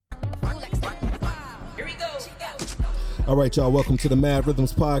All right, y'all, welcome to the M.A.D.D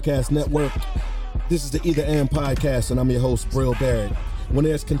Rhythms Podcast Network. This is the Either And Podcast, and I'm your host, Brill Barrett. When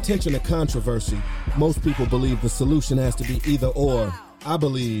there's contention and controversy, most people believe the solution has to be either or. I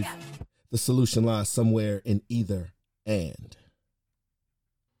believe the solution lies somewhere in either and.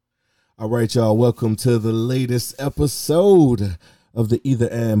 All right, y'all, welcome to the latest episode of the Either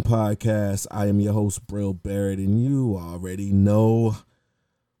And Podcast. I am your host, Brill Barrett, and you already know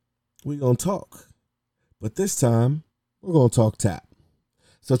we're going to talk. But this time, we're going to talk tap.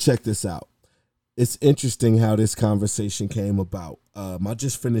 So check this out. It's interesting how this conversation came about. I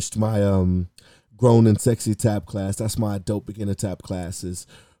just finished my Grown and Sexy tap class. That's my adult beginner tap classes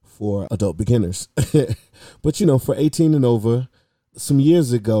for adult beginners. But, you know, for 18 and over, some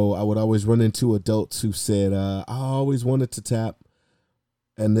years ago, I would always run into adults who said, I always wanted to tap.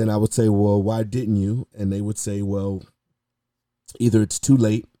 And then I would say, well, why didn't you? And they would say, well, either it's too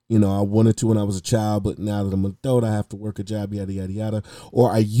late. You know, I wanted to when I was a child, but now that I'm an adult, I have to work a job, yada, yada, yada. Or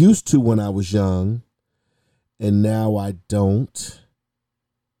I used to when I was young, and now I don't,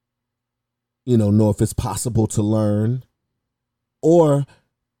 know if it's possible to learn. Or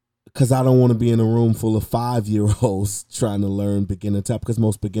because I don't want to be in a room full of 5-year-olds trying to learn beginner tap, because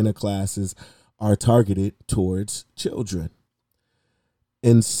most beginner classes are targeted towards children.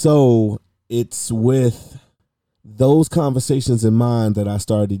 And so it's with those conversations in mind that I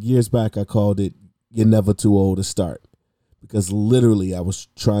started years back. I called it You're Never Too Old to Start, because literally I was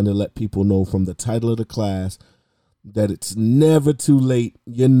trying to let people know from the title of the class that it's never too late.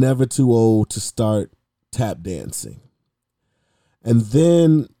 You're never too old to start tap dancing. And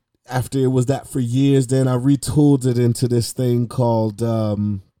then after it was that for years, then I retooled it into this thing called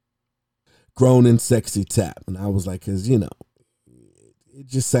Grown and Sexy Tap. And I was like, because, it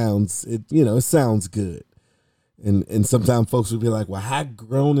just sounds, it sounds good. And sometimes folks would be like, well, how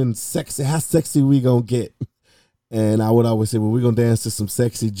grown and sexy, how sexy we gonna get? And I would always say, well, we're gonna dance to some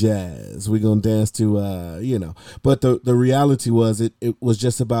sexy jazz. We're gonna dance to, But the reality was it was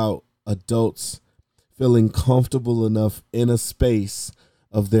just about adults feeling comfortable enough in a space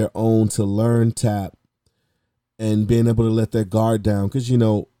of their own to learn tap and being able to let their guard down. Because,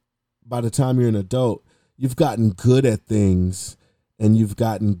 by the time you're an adult, you've gotten good at things. And you've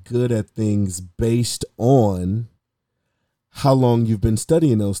gotten good at things based on how long you've been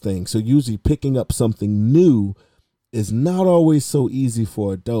studying those things. So usually picking up something new is not always so easy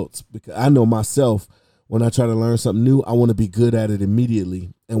for adults. Because I know myself, when I try to learn something new, I want to be good at it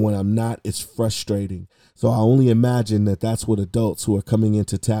immediately. And when I'm not, it's frustrating. So I only imagine that that's what adults who are coming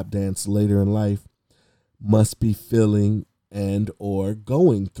into tap dance later in life must be feeling and or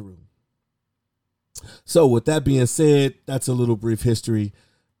going through. So with that being said, that's a little brief history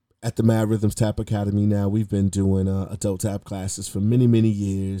at the M.A.D.D Rhythms Tap Academy. Now we've been doing adult tap classes for many, many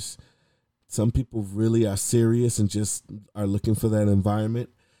years. Some people really are serious and just are looking for that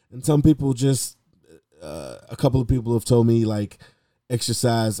environment. And some people just, a couple of people have told me, like,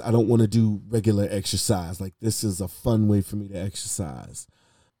 exercise, I don't want to do regular exercise. Like, this is a fun way for me to exercise.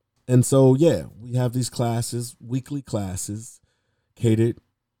 And so, yeah, we have these classes, weekly classes, catered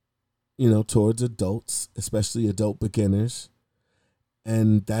towards adults, especially adult beginners.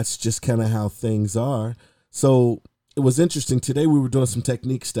 And that's just kind of how things are. So it was interesting. Today we were doing some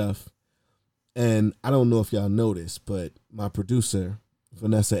technique stuff. And I don't know if y'all noticed, but my producer,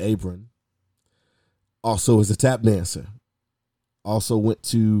 Vanessa Abram, also is a tap dancer. Also went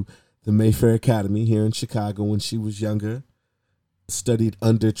to the Mayfair Academy here in Chicago when she was younger. Studied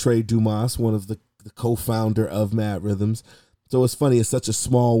under Trey Dumas, one of the co-founder of M.A.D.D Rhythms. So it's funny, it's such a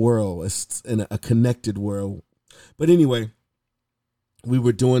small world. It's in a connected world. But anyway, we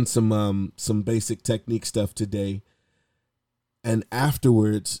were doing some basic technique stuff today. And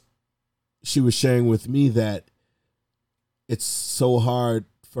afterwards, she was sharing with me that it's so hard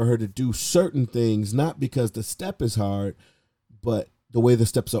for her to do certain things, not because the step is hard, but the way the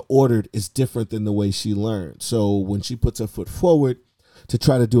steps are ordered is different than the way she learned. So when she puts her foot forward to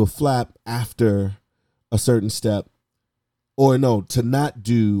try to do a flap after a certain step, or no, to not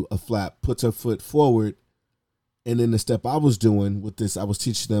do a flap, puts her foot forward. And then the step I was doing with this, I was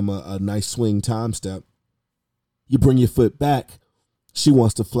teaching them a nice swing time step. You bring your foot back. She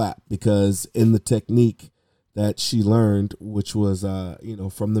wants to flap because in the technique that she learned, which was,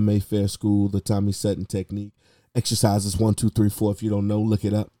 from the Mayfair School, the Tommy Sutton technique, exercises 1, 2, 3, 4. If you don't know, look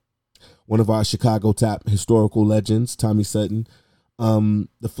it up. One of our Chicago tap historical legends, Tommy Sutton.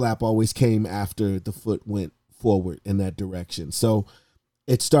 The flap always came after the foot went forward in that direction. So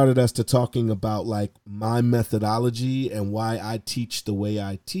it started us to talking about like my methodology and why I teach the way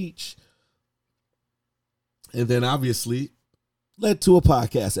I teach. And then obviously led to a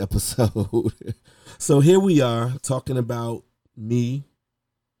podcast episode. So here we are talking about me,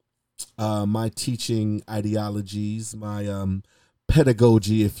 my teaching ideologies, my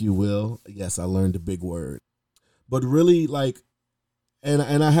pedagogy, if you will. Yes, I learned a big word. But really, like,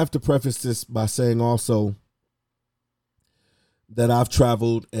 and I have to preface this by saying also that I've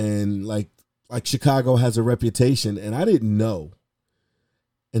traveled and like Chicago has a reputation, and I didn't know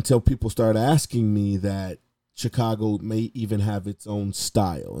until people started asking me that Chicago may even have its own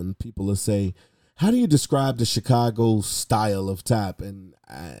style, and people will say, "How do you describe the Chicago style of tap?" And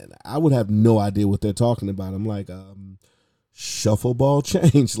I would have no idea what they're talking about. I'm like, shuffle ball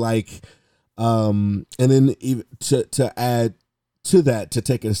change, like, and then even to add to that, to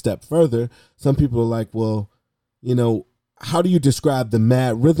take it a step further, some people are like, well, you know, how do you describe the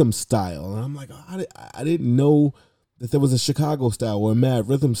M.A.D.D rhythm style? And I'm like, oh, I didn't know that there was a Chicago style or a M.A.D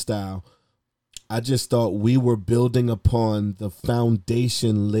rhythm style. I just thought we were building upon the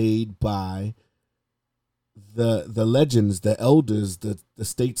foundation laid by the legends, the elders, the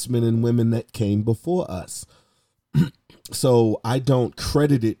statesmen and women that came before us. So I don't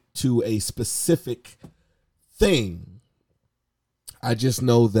credit it to a specific thing. I just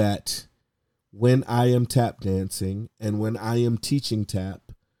know that when I am tap dancing and when I am teaching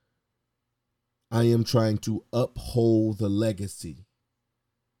tap, I am trying to uphold the legacy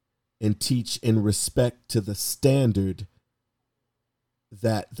and teach in respect to the standard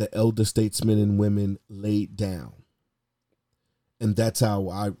that the elder statesmen and women laid down. And that's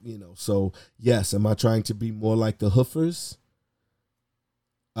how so yes, am I trying to be more like the Hoofers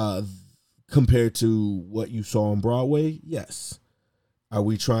compared to what you saw on Broadway? Yes. Are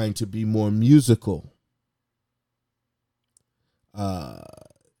we trying to be more musical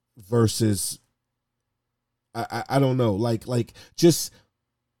versus, I don't know, like just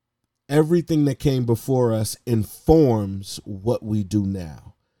everything that came before us informs what we do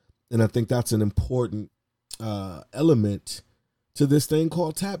now. And I think that's an important element to this thing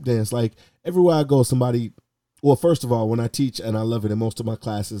called tap dance. Like everywhere I go, well, first of all, when I teach, and I love it in most of my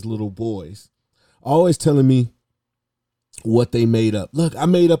classes, little boys, always telling me what they made up. Look, I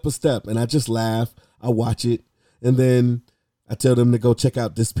made up a step, and I just laugh. I watch it, and then I tell them to go check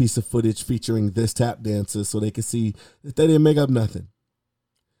out this piece of footage featuring this tap dancer so they can see that they didn't make up nothing.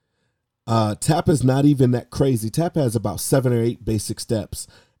 Tap is not even that crazy. Tap has about 7 or 8 basic steps.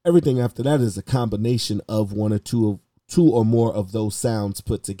 Everything after that is a combination of one or two or more of those sounds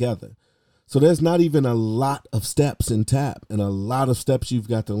put together. So there's not even a lot of steps in tap and a lot of steps you've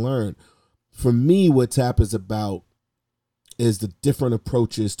got to learn. For me, what tap is about is the different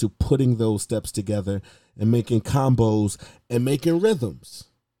approaches to putting those steps together and making combos and making rhythms,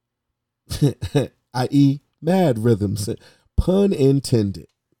 i.e. M.A.D.D rhythms, pun intended.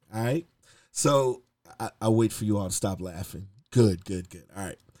 All right. So I'll wait for you all to stop laughing. Good. All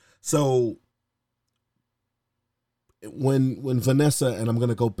right. So when Vanessa, and I'm going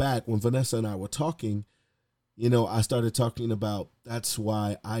to go back, when Vanessa and I were talking, I started talking about that's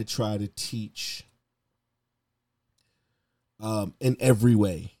why I try to teach in every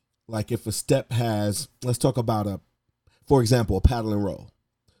way. Like if a step has, let's talk about for example, a paddle and roll.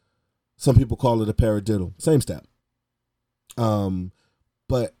 Some people call it a paradiddle, same step.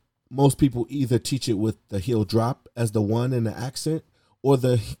 But most people either teach it with the heel drop as the one in the accent or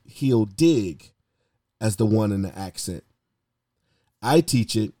the heel dig as the one in the accent. I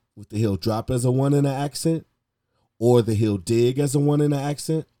teach it with the heel drop as a one in the accent, or the heel dig as a one in the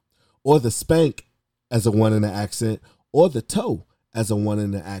accent, or the spank as a one in the accent, or the toe as a one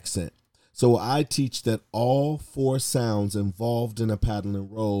in the accent. So I teach that all 4 sounds involved in a paddle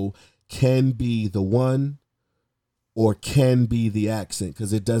and roll can be the one or can be the accent,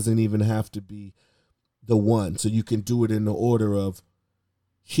 because it doesn't even have to be the one. So you can do it in the order of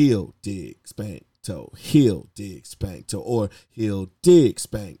heel, dig, spank, toe, heel, dig, spank, toe, or heel, dig,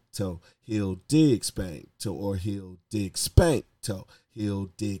 spank, toe, heel, dig, spank, toe, or heel, dig, spank, toe, heel,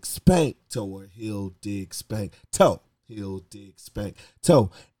 dig, spank, toe, or heel, dig, spank, toe, heel, dig, spank, toe.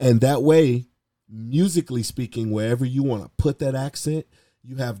 And that way, musically speaking, wherever you want to put that accent,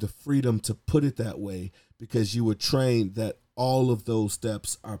 you have the freedom to put it that way because you were trained that all of those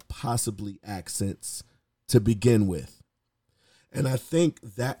steps are possibly accents to begin with. And I think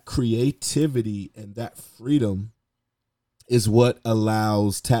that creativity and that freedom is what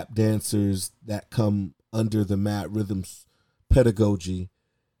allows tap dancers that come under the M.A.D.D rhythms pedagogy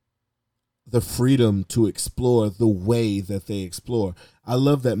the freedom to explore the way that they explore. I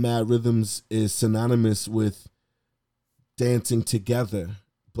love that M.A.D rhythms is synonymous with dancing together,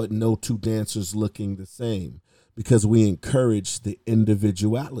 but no 2 dancers looking the same, because we encourage the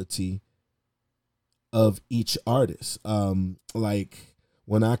individuality of each artist. Like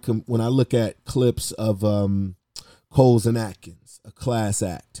When I look at clips of Coles and Atkins, a class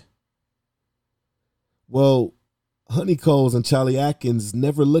act. Well, Honey Coles and Charlie Atkins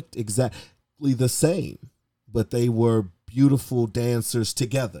never looked exactly the same, but they were beautiful dancers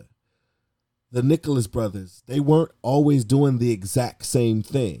together. The Nicholas brothers, they weren't always doing the exact same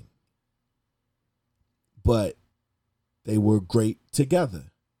thing, but they were great together.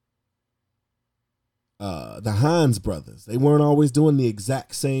 The Hines brothers, they weren't always doing the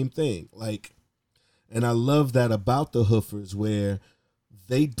exact same thing. And I love that about the Hoofers, where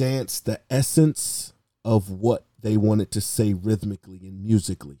they danced the essence of what they wanted to say rhythmically and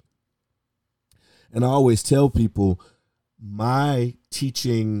musically. And I always tell people my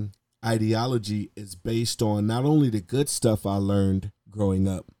teaching ideology is based on not only the good stuff I learned growing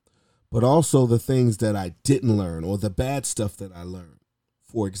up, but also the things that I didn't learn or the bad stuff that I learned.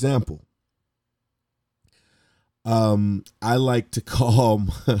 For example, I like to call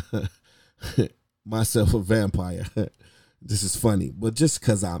myself a vampire. This is funny, but just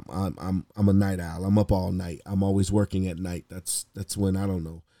because I'm a night owl, I'm up all night. I'm always working at night. That's when, I don't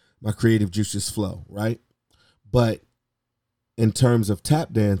know, my creative juices flow, right? But in terms of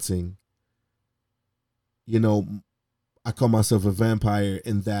tap dancing, I call myself a vampire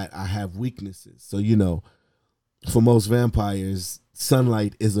in that I have weaknesses. So, for most vampires,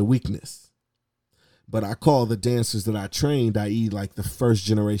 sunlight is a weakness. But I call the dancers that I trained, i.e. like the first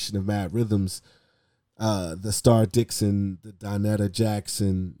generation of M.A.D.D rhythms, the Star Dixon, the Donetta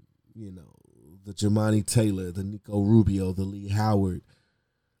Jackson, the Jamani Taylor, the Nico Rubio, the Lee Howard.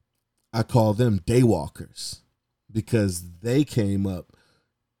 I call them daywalkers because they came up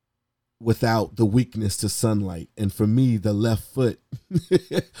without the weakness to sunlight. And for me, the left foot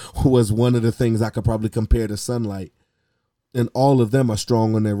was one of the things I could probably compare to sunlight. And all of them are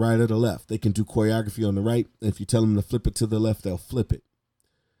strong on their right or the left. They can do choreography on the right. And if you tell them to flip it to the left, they'll flip it.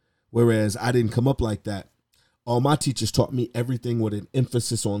 Whereas I didn't come up like that. All my teachers taught me everything with an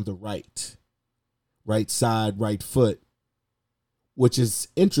emphasis on the right. Right side, right foot. Which is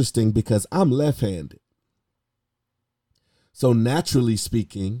interesting because I'm left-handed. So naturally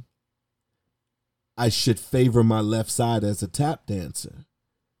speaking, I should favor my left side as a tap dancer.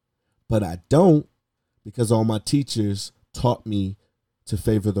 But I don't, because all my teachers taught me to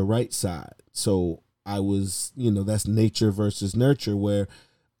favor the right side. So I was, that's nature versus nurture, where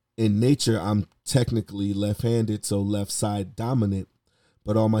in nature, I'm technically left-handed, so left side dominant,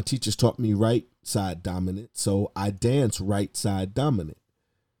 but all my teachers taught me right side dominant, so I dance right side dominant.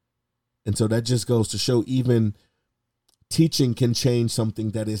 And so that just goes to show even teaching can change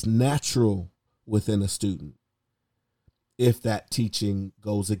something that is natural within a student if that teaching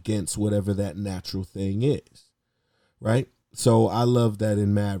goes against whatever that natural thing is, right? So I love that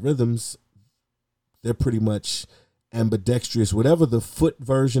in M.A.D rhythms, they're pretty much ambidextrous. Whatever the foot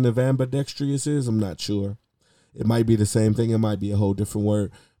version of ambidextrous is, I'm not sure. It might be the same thing. It might be a whole different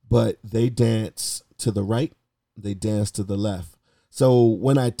word. But they dance to the right. They dance to the left. So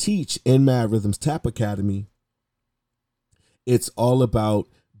when I teach in M.A.D Rhythms Tap Academy, it's all about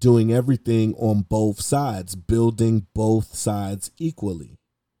doing everything on both sides, building both sides equally.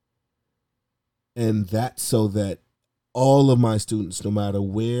 And that's so that all of my students, no matter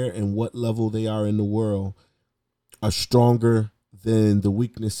where and what level they are in the world, are stronger than the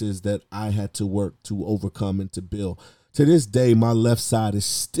weaknesses that I had to work to overcome and to build. To this day, my left side is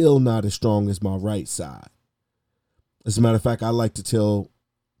still not as strong as my right side. As a matter of fact, I like to tell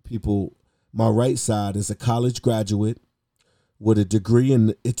people my right side is a college graduate with a degree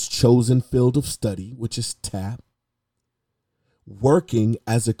in its chosen field of study, which is tap, working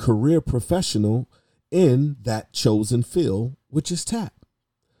as a career professional in that chosen field, which is tap.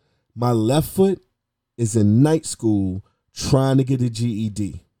 My left foot is in night school trying to get a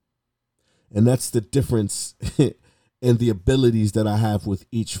GED. And that's the difference in the abilities that I have with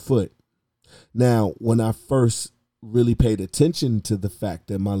each foot. Now, when I first really paid attention to the fact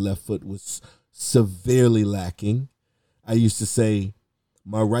that my left foot was severely lacking, I used to say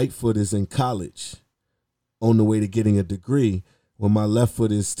my right foot is in college on the way to getting a degree, when my left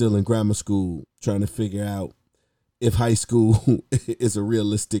foot is still in grammar school trying to figure out if high school is a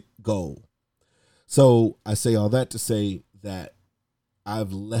realistic goal. So I say all that to say that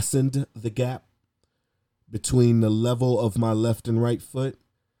I've lessened the gap between the level of my left and right foot.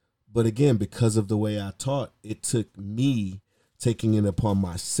 But again, because of the way I taught, it took me taking it upon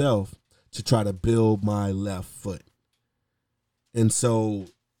myself to try to build my left foot. And so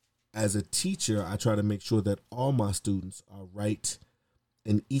as a teacher, I try to make sure that all my students are right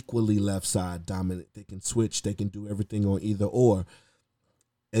and equally left side dominant. They can switch, they can do everything on either or.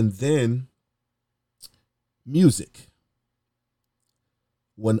 And then music.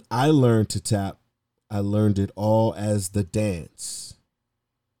 When I learned to tap, I learned it all as the dance.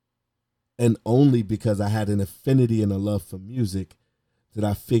 And only because I had an affinity and a love for music did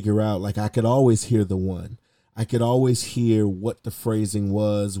I figure out, like, I could always hear the one. I could always hear what the phrasing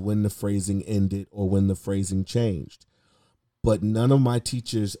was, when the phrasing ended, or when the phrasing changed. But none of my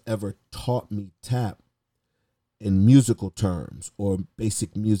teachers ever taught me tap in musical terms or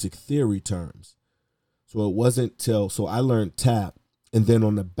basic music theory terms. So it wasn't so I learned tap, and then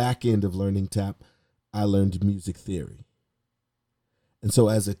on the back end of learning tap, I learned music theory. And so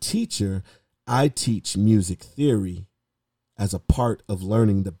as a teacher, I teach music theory as a part of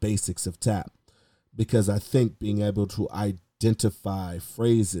learning the basics of tap, because I think being able to identify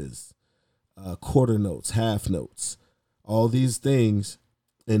phrases, quarter notes, half notes, all these things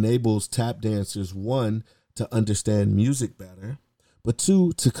enables tap dancers, one, to understand music better, but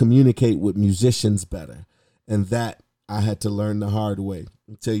two, to communicate with musicians better. And that I had to learn the hard way.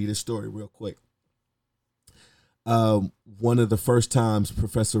 I'll tell you this story real quick. One of the first times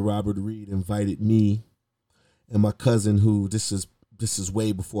Professor Robert Reed invited me and my cousin, who this is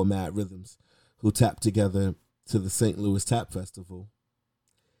way before Mad Rhythms, who tapped together, to the St. Louis Tap Festival.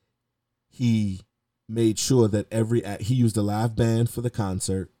 He made sure that he used a live band for the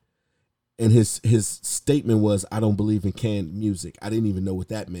concert, and his statement was, "I don't believe in canned music." I didn't even know what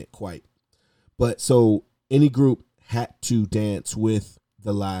that meant quite. But so any group had to dance with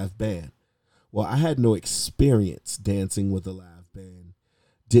the live band. Well, I had no experience dancing with a live band.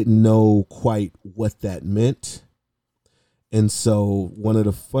 Didn't know quite what that meant. And so one of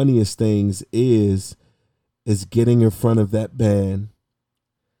the funniest things is getting in front of that band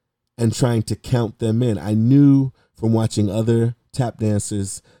and trying to count them in. I knew from watching other tap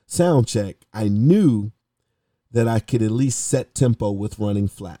dancers sound check, I knew that I could at least set tempo with running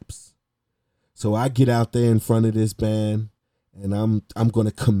flaps. So I get out there in front of this band, and I'm going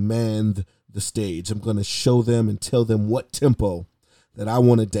to command the stage. I'm going to show them and tell them what tempo that I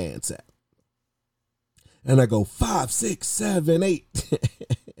want to dance at. And I go 5, 6, 7, 8.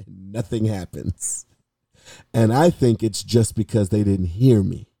 Nothing happens. And I think it's just because they didn't hear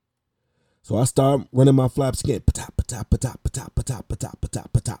me. So I start running my flaps again. Patop, patop, patop, patop, patop, patop,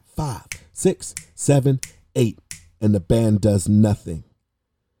 patop, patop. 5, 6, 7, 8. And the band does nothing.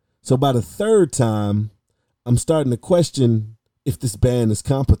 So by the third time, I'm starting to question if this band is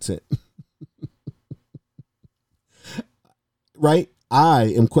competent. Right? I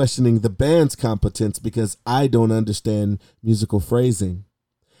am questioning the band's competence because I don't understand musical phrasing,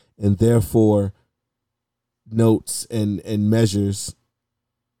 and therefore notes and measures.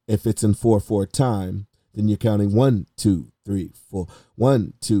 If it's in 4/4 time, then you're counting 1, 2, 3, 4,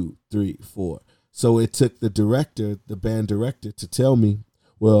 1, 2, 3, 4. So it took the band director, to tell me,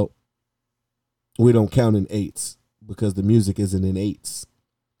 well, we don't count in eighths because the music isn't in eighths.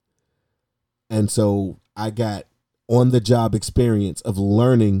 And so I got on-the-job experience of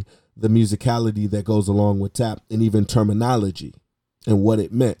learning the musicality that goes along with tap, and even terminology and what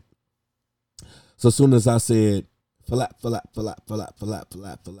it meant. So as soon as I said flap, flap, flap, flap, flap,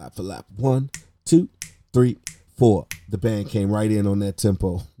 flap, flap, flap, 1, 2, 3, 4, the band came right in on that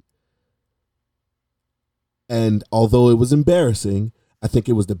tempo. And although it was embarrassing, I think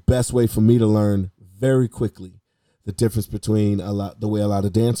it was the best way for me to learn very quickly the difference between the way a lot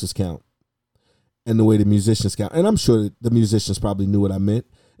of dancers count and the way the musicians count. And I'm sure the musicians probably knew what I meant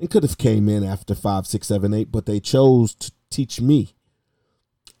and could have came in after 5, 6, 7, 8, but they chose to teach me.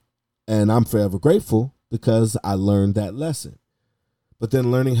 And I'm forever grateful because I learned that lesson. But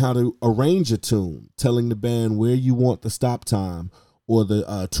then learning how to arrange a tune, telling the band where you want the stop time or the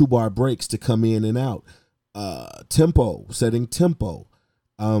 2-bar breaks to come in and out, tempo, setting tempo,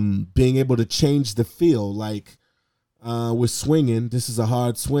 being able to change the feel. Like we're swinging, this is a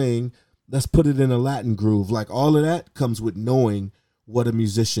hard swing, let's put it in a Latin groove. Like all of that comes with knowing what a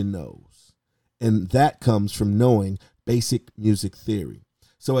musician knows. And that comes from knowing basic music theory.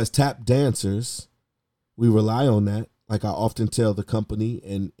 So as tap dancers, we rely on that. Like I often tell the company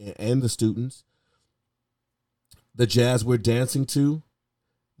and the students, the jazz we're dancing to,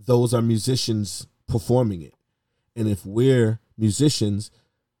 those are musicians performing it. And if we're musicians,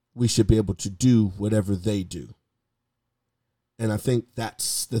 we should be able to do whatever they do. And I think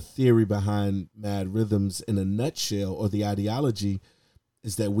that's the theory behind Mad Rhythms in a nutshell, or the ideology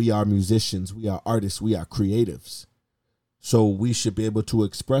is that we are musicians, we are artists, we are creatives. So we should be able to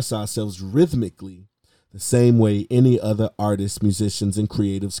express ourselves rhythmically the same way any other artists, musicians, and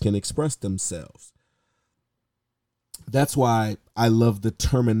creatives can express themselves. That's why I love the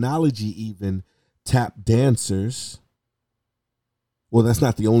terminology, even tap dancers. Well, that's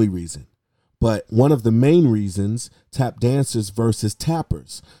not the only reason, But one of the main reasons, tap dancers versus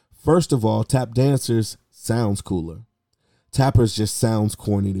tappers. First of all, tap dancers sounds cooler. Tappers just sounds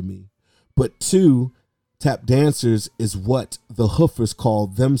corny to me. But two, tap dancers is what the hoofers call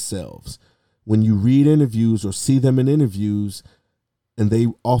themselves. When you read interviews or see them in interviews, and they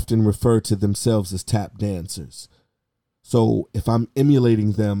often refer to themselves as tap dancers. So if I'm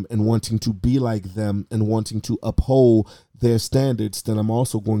emulating them and wanting to be like them and wanting to uphold their standards, then I'm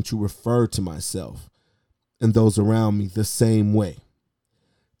also going to refer to myself and those around me the same way.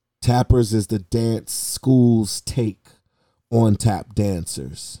 Tappers is the dance school's take on tap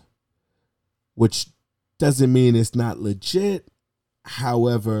dancers, which doesn't mean it's not legit.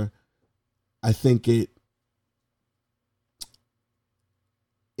 However, I think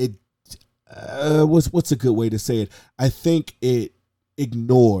what's a good way to say it? I think it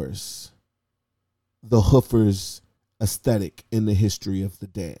ignores the hoofers' aesthetic in the history of the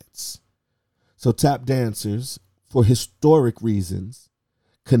dance. So tap dancers, for historic reasons,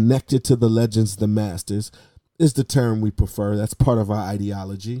 connected to the legends, the masters, is the term we prefer. That's part of our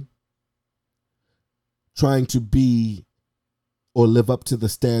ideology. Trying to be or live up to the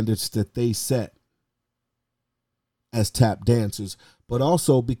standards that they set as tap dancers, but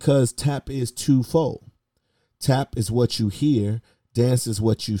also because tap is twofold. Tap is what you hear, dance is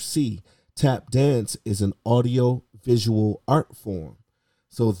what you see. Tap dance is an audio visual art form.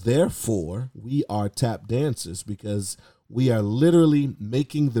 So therefore, we are tap dancers because we are literally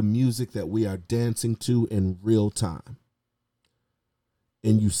making the music that we are dancing to in real time.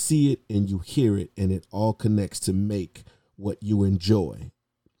 And you see it and you hear it, and it all connects to make what you enjoy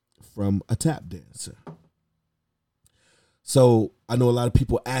from a tap dancer. So I know a lot of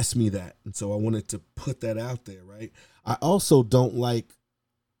people ask me that, and so I wanted to put that out there, right? I also don't like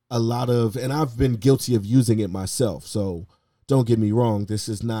a lot of, and I've been guilty of using it myself, so don't get me wrong, this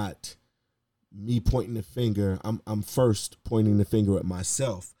is not me pointing the finger. I'm first pointing the finger at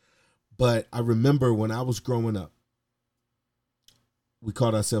myself. But I remember when I was growing up, we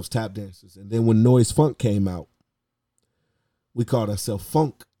called ourselves tap dancers. And then when Noise Funk came out, we called ourselves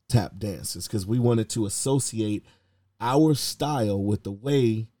funk tap dancers because we wanted to associate our style with the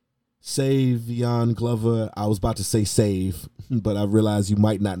way Savion Glover, I was about to say Save, but I realized you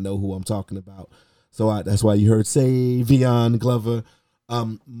might not know who I'm talking about. So that's why you heard Savion Glover.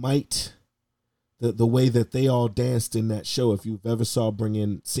 The way that they all danced in that show, if you've ever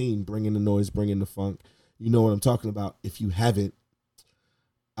Bringing the Noise, Bringing the Funk, you know what I'm talking about. If you haven't,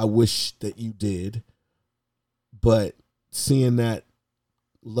 I wish that you did. But seeing that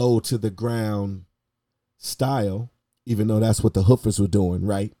low to the ground style, even though that's what the hoofers were doing,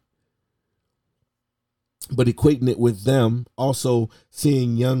 right? But equating it with them, also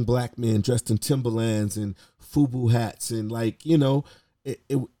seeing young black men dressed in Timberlands and FUBU hats and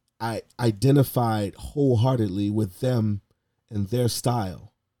I identified wholeheartedly with them and their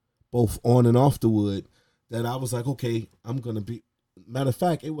style, both on and off the wood, that I was like, okay, I'm going to be, matter of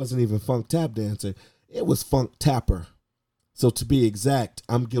fact, it wasn't even funk tap dancer. It was funk tapper. So to be exact,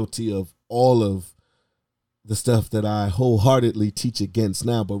 I'm guilty of all of the stuff that I wholeheartedly teach against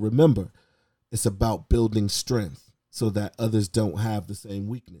now. But remember, it's about building strength so that others don't have the same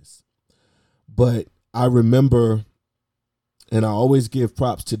weakness. But I remember, and I always give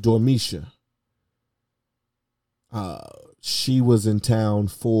props to Dormisha. She was in town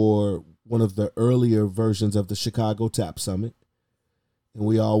for one of the earlier versions of the Chicago Tap Summit. And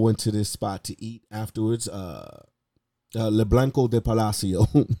we all went to this spot to eat afterwards. Le Blanco de Palacio,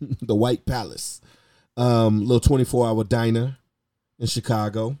 the White Palace. Little 24-hour diner in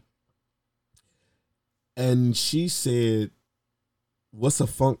Chicago. And she said, "What's a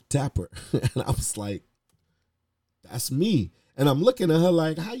funk tapper?" And I was like, "That's me." And I'm looking at her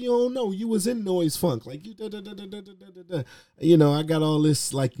like, "How you don't know? You was in Noise Funk. Like you You know, I got all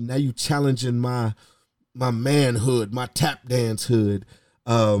this, like, now you challenging my manhood, my tap dance hood."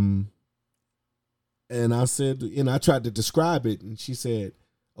 And I said, I tried to describe it, and she said,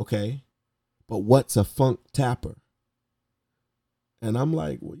 "Okay, but what's a funk tapper?" And I'm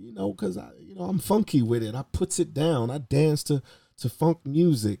like, well, because I'm funky with it. I puts it down. I dance to funk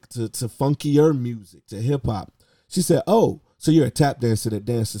music, to funkier music, to hip hop. She said, "Oh, so you're a tap dancer that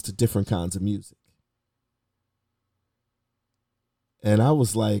dances to different kinds of music." And I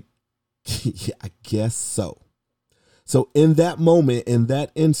was like, yeah, I guess so. So in that moment, in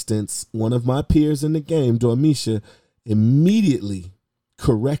that instance, one of my peers in the game, Dormisha, immediately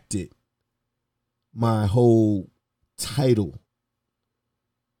corrected my whole title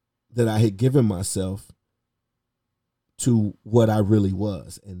that I had given myself to what I really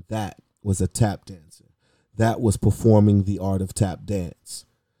was. And that was a tap dancer. That was performing the art of tap dance.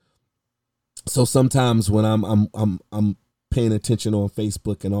 So sometimes when I'm paying attention on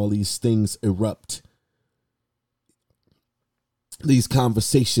Facebook and all these things erupt, these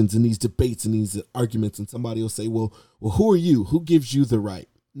conversations and these debates and these arguments, and somebody will say, well, who are you? Who gives you the right?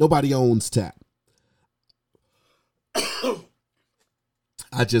 Nobody owns tap.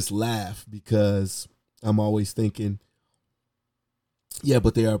 I just laugh because I'm always thinking, yeah,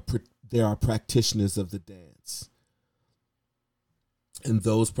 but there are practitioners of the dance, and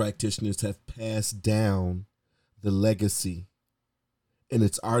those practitioners have passed down the legacy, and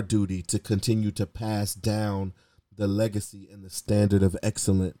it's our duty to continue to pass down the legacy and the standard of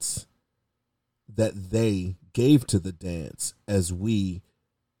excellence that they gave to the dance as we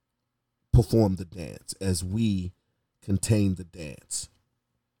perform the dance, as we contain the dance.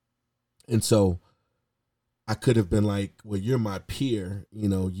 And so I could have been like, well, you're my peer. You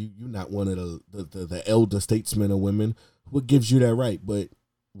know, you're not one of the elder statesmen or women. What gives you that right? But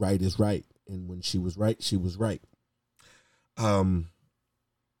right is right. And when she was right, she was right. I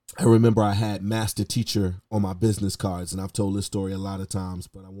remember I had master teacher on my business cards, and I've told this story a lot of times,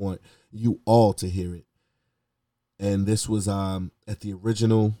 but I want you all to hear it. And this was at the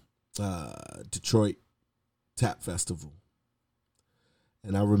original Detroit Tap Festival.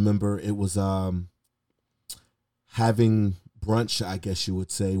 And I remember it was having brunch, I guess you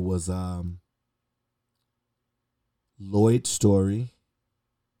would say, was Lloyd Story,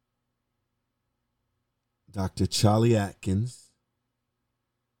 Dr. Charlie Atkins,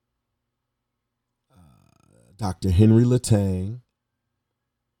 Dr. Henry Latang,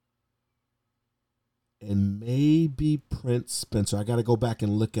 and maybe Prince Spencer. I got to go back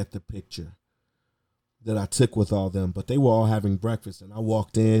and look at the picture that I took with all them, but they were all having breakfast, and I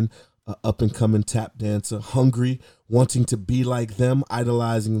walked in, up and coming tap dancer, hungry, wanting to be like them,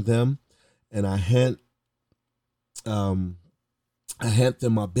 idolizing them, and I hand them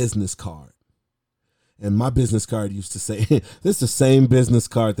my business card. And my business card used to say, this is the same business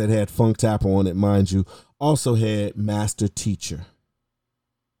card that had Funk Tapper on it, mind you, also had Master Teacher.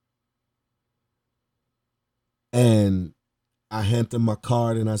 And I hand them my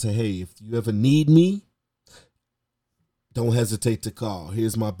card and I say, hey, if you ever need me, don't hesitate to call.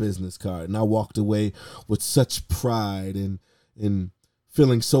 Here's my business card. And I walked away with such pride and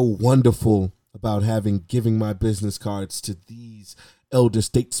feeling so wonderful about giving my business cards to these elder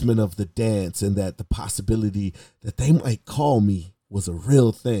statesmen of the dance, and that the possibility that they might call me was a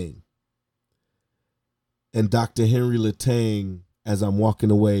real thing. And Dr. Henry Latang, as I'm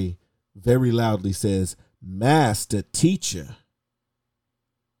walking away, very loudly says, Master Teacher.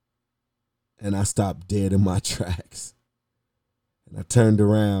 And I stopped dead in my tracks. And I turned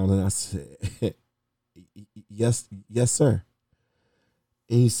around and I said, yes, sir.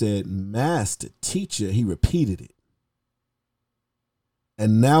 And he said, Master Teacher. He repeated it.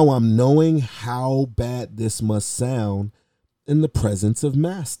 And now I'm knowing how bad this must sound in the presence of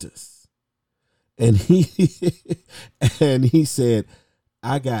masters. And he said,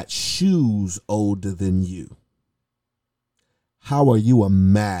 I got shoes older than you. How are you a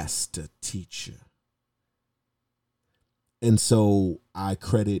master teacher? And so I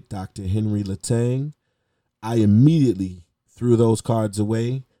credit Dr. Henry Latang. I immediately threw those cards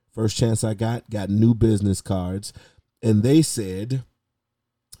away. First chance I got new business cards. And they said,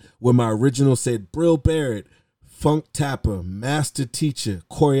 where my original said Brill Barrett, Funk Tapper, Master Teacher,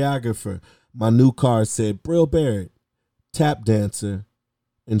 Choreographer, my new card said Brill Barrett, Tap Dancer,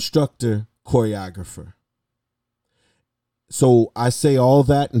 Instructor, Choreographer. So I say all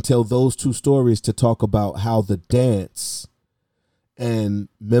that and tell those two stories to talk about how the dance and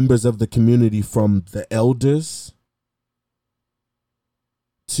members of the community, from the elders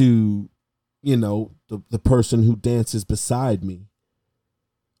to, the person who dances beside me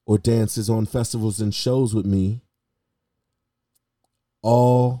or dances on festivals and shows with me,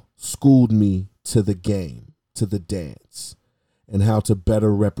 all schooled me to the game, to the dance, and how to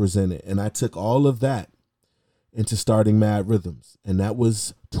better represent it. And I took all of that into starting M.A.D.D Rhythms, and that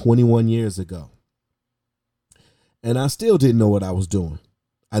was 21 years ago. And I still didn't know what I was doing.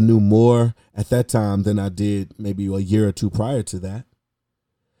 I knew more at that time than I did maybe a year or two prior to that.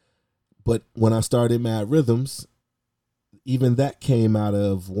 But when I started M.A.D Rhythms, even that came out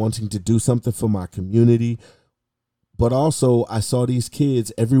of wanting to do something for my community. But also I saw these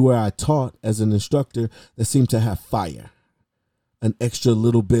kids everywhere I taught as an instructor that seemed to have fire, an extra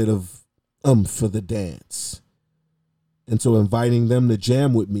little bit of for the dance. And so inviting them to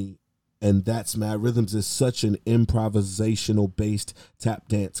jam with me, and that's M.A.D Rhythms is such an improvisational based tap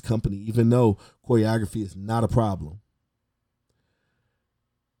dance company, even though choreography is not a problem.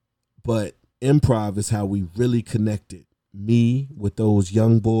 But improv is how we really connected me with those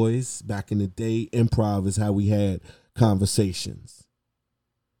young boys back in the day, improv is how we had conversations.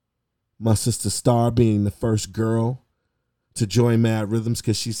 My sister Star being the first girl to join Mad Rhythms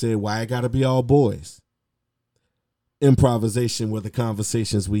because she said, why I gotta be all boys? Improvisation were the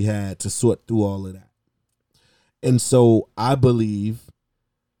conversations we had to sort through all of that. And so I believe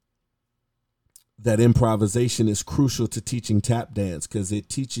that improvisation is crucial to teaching tap dance because it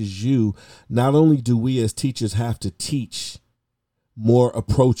teaches you, not only do we as teachers have to teach more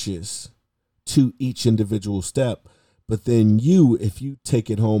approaches to each individual step, but then you, if you take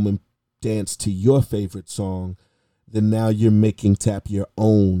it home and dance to your favorite song, then now you're making tap your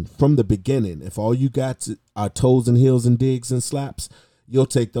own from the beginning. If all you got are toes and heels and digs and slaps, you'll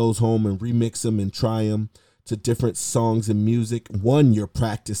take those home and remix them and try them to different songs and music. One, you're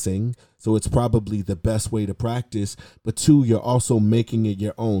practicing, so it's probably the best way to practice, but two, you're also making it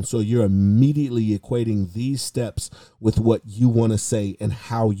your own. So you're immediately equating these steps with what you want to say and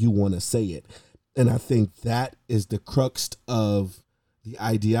how you want to say it. And I think that is the crux of the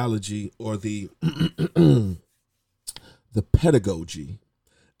ideology or the the pedagogy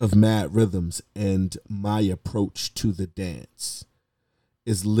of Mad Rhythms and my approach to the dance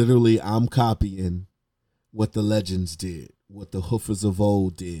is literally I'm copying what the legends did, what the hoofers of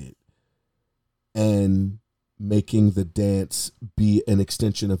old did, and making the dance be an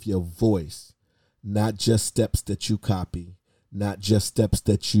extension of your voice, not just steps that you copy, not just steps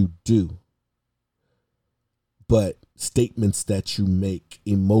that you do, but statements that you make,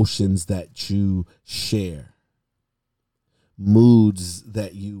 emotions that you share, moods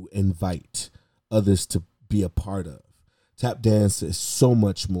that you invite others to be a part of. Tap dance is so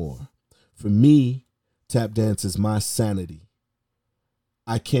much more. For me, tap dance is my sanity.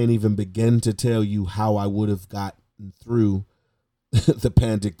 I can't even begin to tell you how I would have gotten through the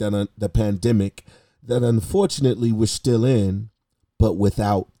pandemic that unfortunately we're still in, but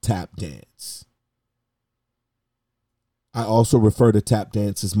without tap dance. I also refer to tap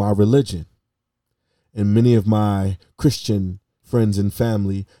dance as my religion. And many of my Christian friends and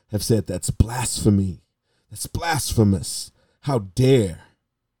family have said that's blasphemy. That's blasphemous. How dare?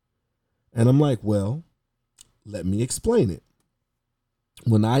 And I'm like, well, let me explain it.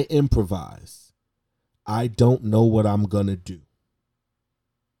 When I improvise, I don't know what I'm going to do.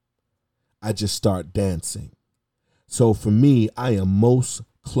 I just start dancing. So for me, I am most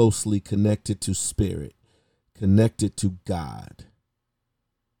closely connected to spirit, connected to God,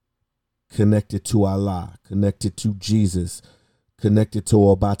 connected to Allah, connected to Jesus, connected to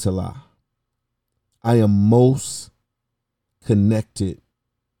Obatala. I am most connected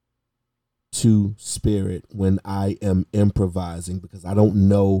to spirit when I am improvising because I don't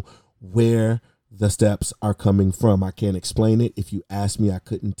know where the steps are coming from. I can't explain it. If you ask me, I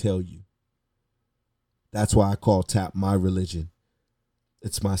couldn't tell you. That's why I call tap my religion.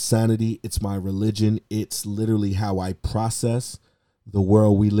 It's my sanity. It's my religion. It's literally how I process the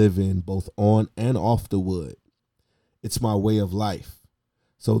world we live in, both on and off the wood. It's my way of life.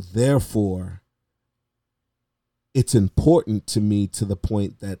 So therefore, it's important to me to the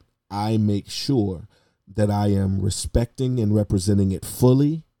point that I make sure that I am respecting and representing it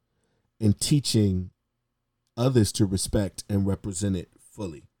fully and teaching others to respect and represent it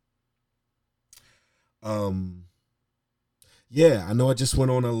fully. Yeah, I know I just went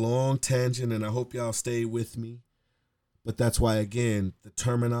on a long tangent and I hope y'all stay with me. But that's why, again, the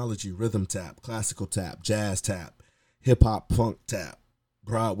terminology, rhythm tap, classical tap, jazz tap, hip hop, funk tap,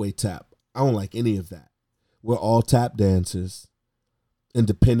 Broadway tap, I don't like any of that. We're all tap dancers. And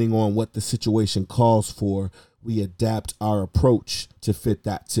depending on what the situation calls for, we adapt our approach to fit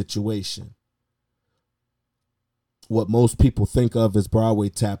that situation. What most people think of as Broadway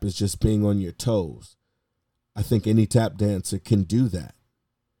tap is just being on your toes. I think any tap dancer can do that.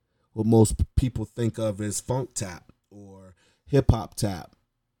 What most people think of as funk tap or hip hop tap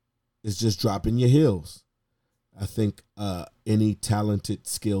is just dropping your heels. I think any talented,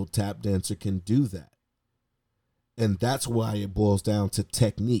 skilled tap dancer can do that. And that's why it boils down to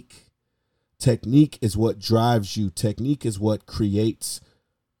technique. Technique is what drives you. Technique is what creates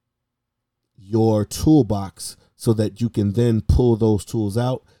your toolbox so that you can then pull those tools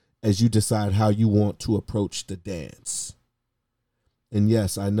out as you decide how you want to approach the dance. And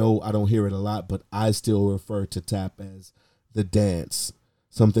yes, I know I don't hear it a lot, but I still refer to tap as the dance,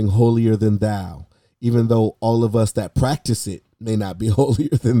 something holier than thou, even though all of us that practice it may not be holier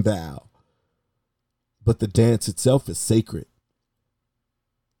than thou. But the dance itself is sacred.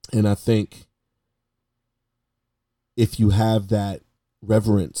 And I think if you have that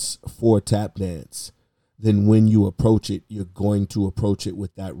reverence for tap dance, then when you approach it, you're going to approach it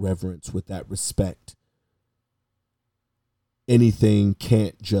with that reverence, with that respect. anything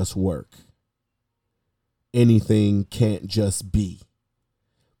can't just work. Anything can't just be.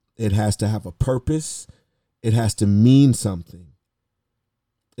 It has to have a purpose. It has to mean something.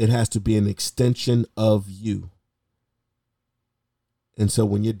 It has to be an extension of you. And so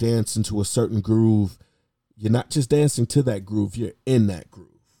when you're dancing to a certain groove, you're not just dancing to that groove, you're in that groove.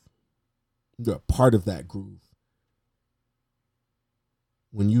 You're a part of that groove.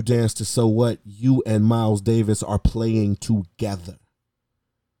 When you dance to So What, you and Miles Davis are playing together.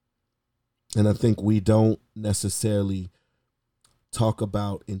 And I think we don't necessarily talk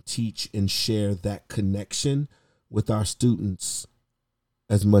about and teach and share that connection with our students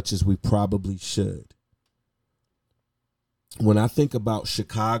as much as we probably should. When I think about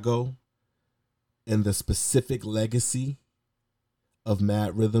Chicago and the specific legacy of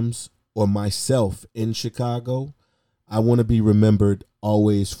Mad Rhythms or myself in Chicago, I want to be remembered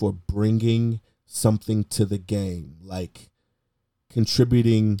always for bringing something to the game, like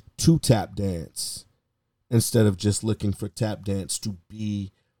contributing to tap dance instead of just looking for tap dance to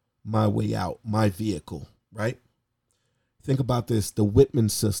be my way out, my vehicle, right? Think about this, the Whitman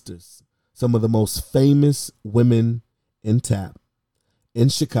sisters, some of the most famous women in tap in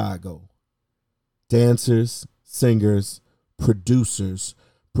Chicago, dancers, singers, producers,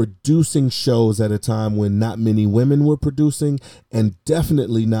 producing shows at a time when not many women were producing and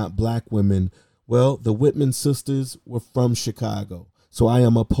definitely not black women. Well, the Whitman sisters were from Chicago, so I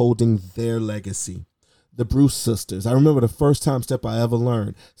am upholding their legacy. The Bruce sisters. I remember the first time step I ever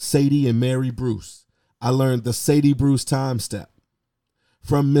learned, Sadie and Mary Bruce. I learned the Sadie Bruce time step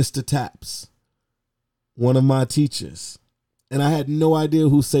from Mr. Taps, one of my teachers. And I had no idea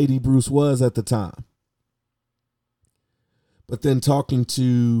who Sadie Bruce was at the time. But then talking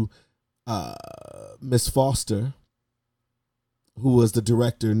to Miss Foster, who was the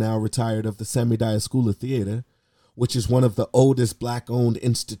director, now retired, of the Sammy Dyer School of Theater, which is one of the oldest black-owned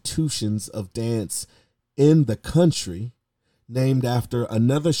institutions of dance in the country, named after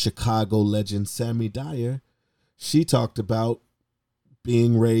another Chicago legend, Sammy Dyer. She talked about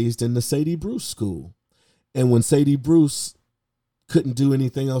being raised in the Sadie Bruce School. And when Sadie Bruce couldn't do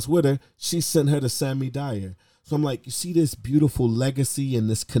anything else with her, she sent her to Sammy Dyer. So I'm like, you see this beautiful legacy and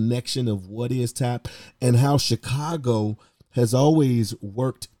this connection of what is tap and how Chicago has always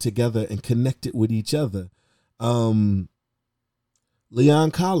worked together and connected with each other. Leon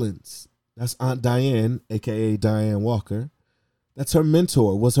Collins, that's Aunt Diane, a.k.a. Diane Walker. That's her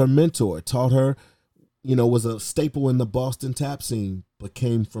mentor, was her mentor, taught her, was a staple in the Boston tap scene, but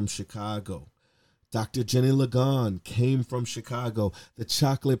came from Chicago. Dr. Jenny Lagan came from Chicago, the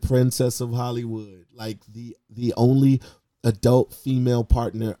chocolate princess of Hollywood, like the only adult female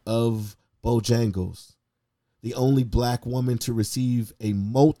partner of Bojangles, the only black woman to receive a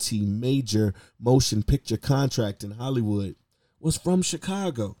multi-major motion picture contract in Hollywood, was from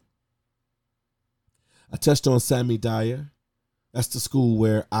Chicago. I touched on Sammy Dyer. That's the school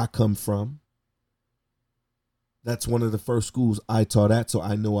where I come from. That's one of the first schools I taught at, so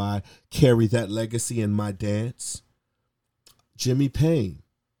I know I carry that legacy in my dance. Jimmy Payne,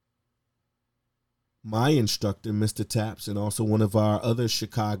 my instructor, Mr. Taps, and also one of our other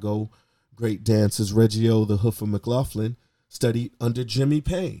Chicago great dancers, Reggio the Hoofer McLaughlin, studied under Jimmy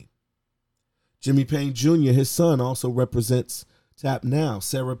Payne. Jimmy Payne Jr., his son, also represents Tap Now.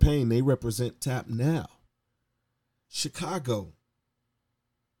 Sarah Payne, they represent Tap Now. Chicago.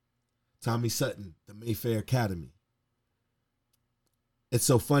 Tommy Sutton, the Mayfair Academy. It's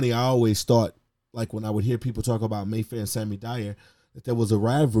so funny. I always thought, like when I would hear people talk about Mayfair and Sammy Dyer, that there was a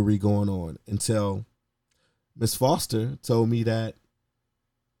rivalry going on until Miss Foster told me that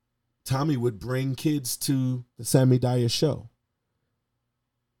Tommy would bring kids to the Sammy Dyer show.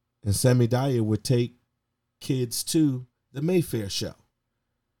 And Sammy Dyer would take kids to the Mayfair show.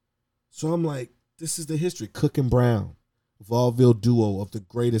 So I'm like, this is the history. Cook and Brown, vaudeville duo of the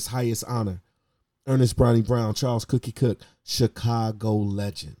greatest, highest honor. Ernest Brownie Brown, Charles Cookie Cook, Chicago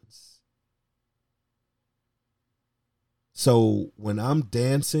legends. So when I'm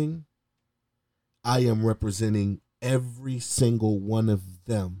dancing, I am representing every single one of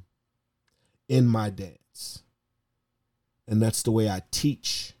them in my dance. And that's the way I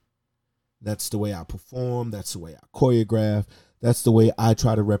teach. That's the way I perform. That's the way I choreograph. That's the way I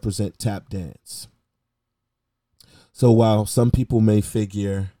try to represent tap dance. So while some people may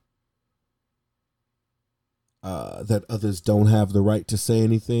figure that others don't have the right to say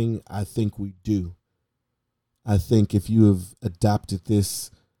anything, I think we do. I think if you have adopted this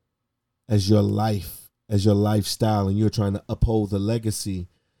as your life, as your lifestyle, and you're trying to uphold the legacy,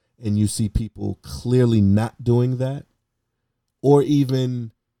 and you see people clearly not doing that, or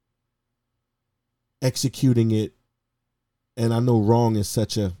even executing it and I know wrong is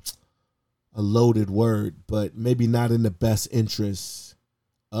such a loaded word, but maybe not in the best interest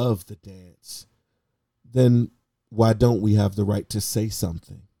of the dance, then why don't we have the right to say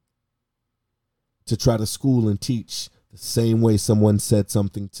something? To try to school and teach the same way someone said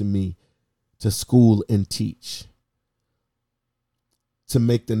something to me, to school and teach. To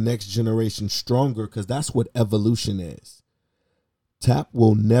make the next generation stronger, because that's what evolution is. Tap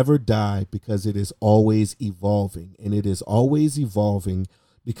will never die because it is always evolving. And it is always evolving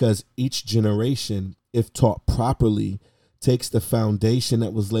because each generation, if taught properly, takes the foundation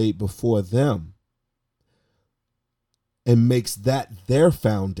that was laid before them and makes that their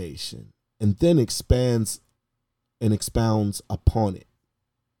foundation, and then expands and expounds upon it.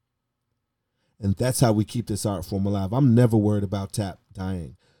 And that's how we keep this art form alive. I'm never worried about tap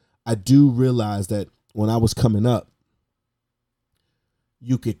dying. I do realize that when I was coming up,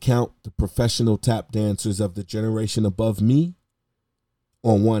 you could count the professional tap dancers of the generation above me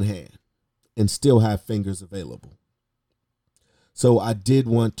on one hand and still have fingers available. So I did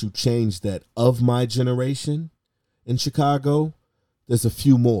want to change that. Of my generation in Chicago, there's a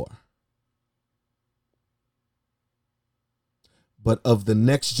few more. But of the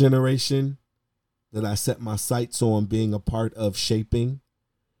next generation that I set my sights on being a part of shaping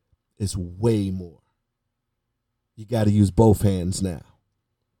is way more. You got to use both hands now.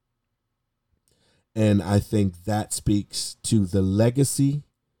 And I think that speaks to the legacy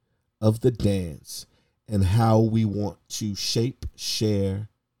of the dance and how we want to shape, share,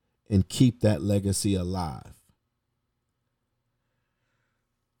 and keep that legacy alive.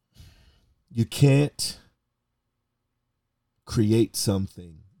 You can't create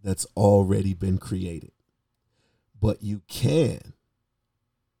something that's already been created, but you can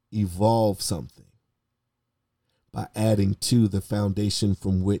evolve something by adding to the foundation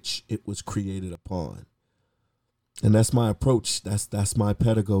from which it was created upon. And that's my approach. That's my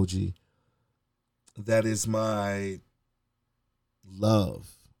pedagogy. That is my love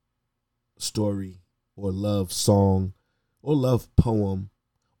story or love song or love poem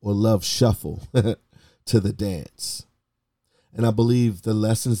or love shuffle to the dance. And I believe the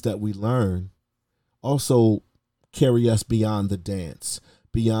lessons that we learn also carry us beyond the dance,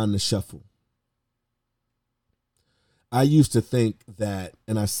 beyond the shuffle. I used to think that,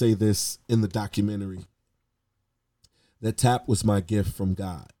 and I say this in the documentary, that tap was my gift from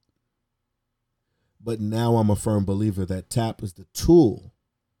God. But now I'm a firm believer that tap is the tool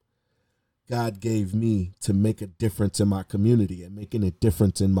God gave me to make a difference in my community. And making a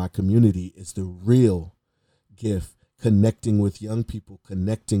difference in my community is the real gift. Connecting with young people,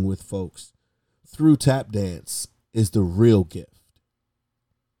 connecting with folks through tap dance is the real gift.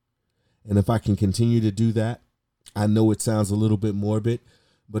 And if I can continue to do that, I know it sounds a little bit morbid,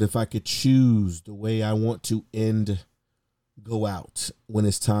 but if I could choose the way I want to go out when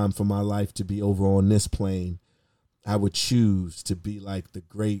it's time for my life to be over on this plane, I would choose to be like the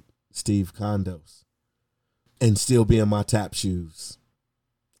great Steve Condos and still be in my tap shoes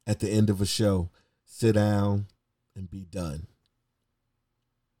at the end of a show, sit down and be done.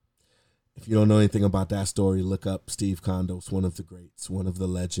 If you don't know anything about that story, look up Steve Condos, one of the greats, one of the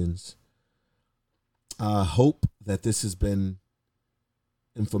legends. I hope that this has been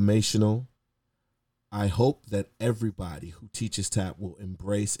informational. I hope that everybody who teaches tap will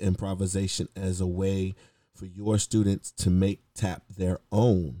embrace improvisation as a way for your students to make tap their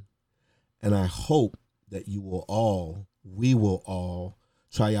own. And I hope that we will all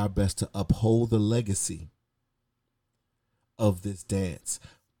try our best to uphold the legacy of this dance.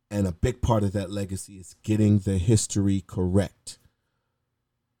 And a big part of that legacy is getting the history correct.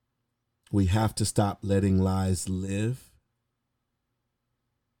 We have to stop letting lies live.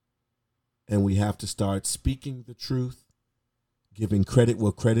 And we have to start speaking the truth, giving credit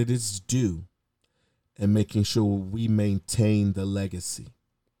where credit is due, and making sure we maintain the legacy.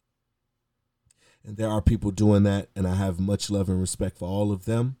 And there are people doing that, and I have much love and respect for all of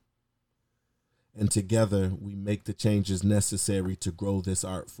them. And together, we make the changes necessary to grow this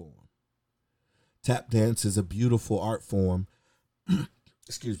art form. Tap dance is a beautiful art form.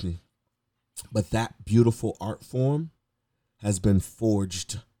 Excuse me. But that beautiful art form has been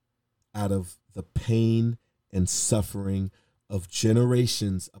forged out of the pain and suffering of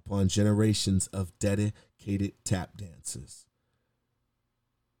generations upon generations of dedicated tap dancers.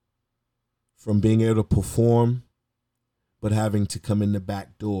 From being able to perform, but having to come in the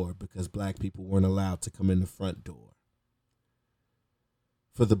back door because black people weren't allowed to come in the front door.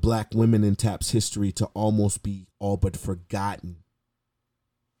 For the black women in tap's history to almost be all but forgotten,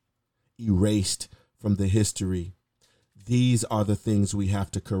 erased from the history. These are the things we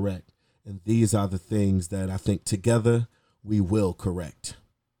have to correct. And these are the things that I think together we will correct.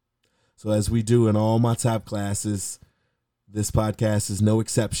 So as we do in all my top classes, this podcast is no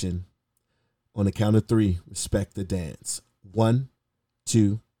exception. On the count of 3, respect the dance. 1,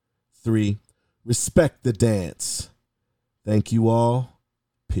 2, 3. Respect the dance. Thank you all.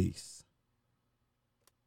 Peace.